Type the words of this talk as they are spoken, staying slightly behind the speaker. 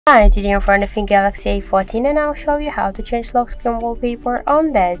Hi, today I'm from the Galaxy A14 and I'll show you how to change lock screen wallpaper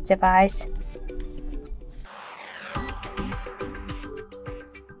on this device.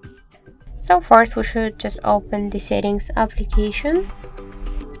 So first we should just open the settings application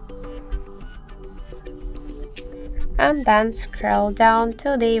and then scroll down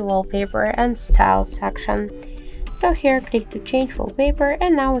to the wallpaper and style section. So here click to change wallpaper,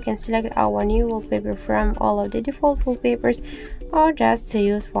 and now we can select our new wallpaper from all of the default wallpapers or just to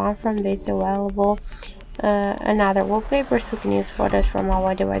use one from this available. Another wallpapers we can use photos from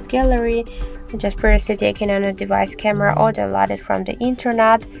our device gallery, just previously taken on a device camera or downloaded from the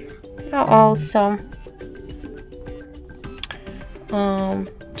internet. Also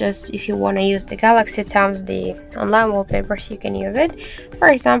just if you want to use the Galaxy times the online wallpapers, you can use it. For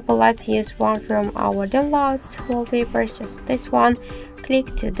example, let's use one from our downloads wallpapers, just this one.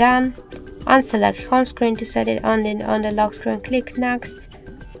 Click to done and select home screen to set it on the lock screen. Click next,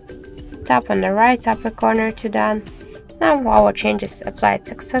 tap on the right upper corner to done. Now our changes applied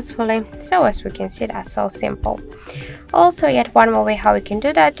successfully. So as we can see, that's so simple. Also, yet one more way how we can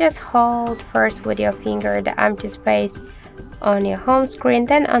do that: just hold first with your finger the empty space on your home screen,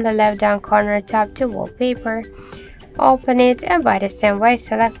 then on the left down corner tap to wallpaper, open it, and by the same way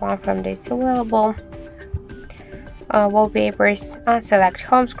select one from these available wallpapers and select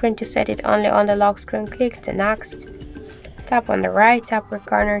home screen to set it only on the lock screen. Click to next, tap on the right upper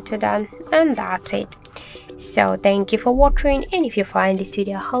corner to done, and that's it. So thank you for watching, and if you find this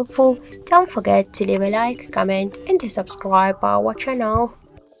video helpful, don't forget to leave a like, comment and to subscribe our channel.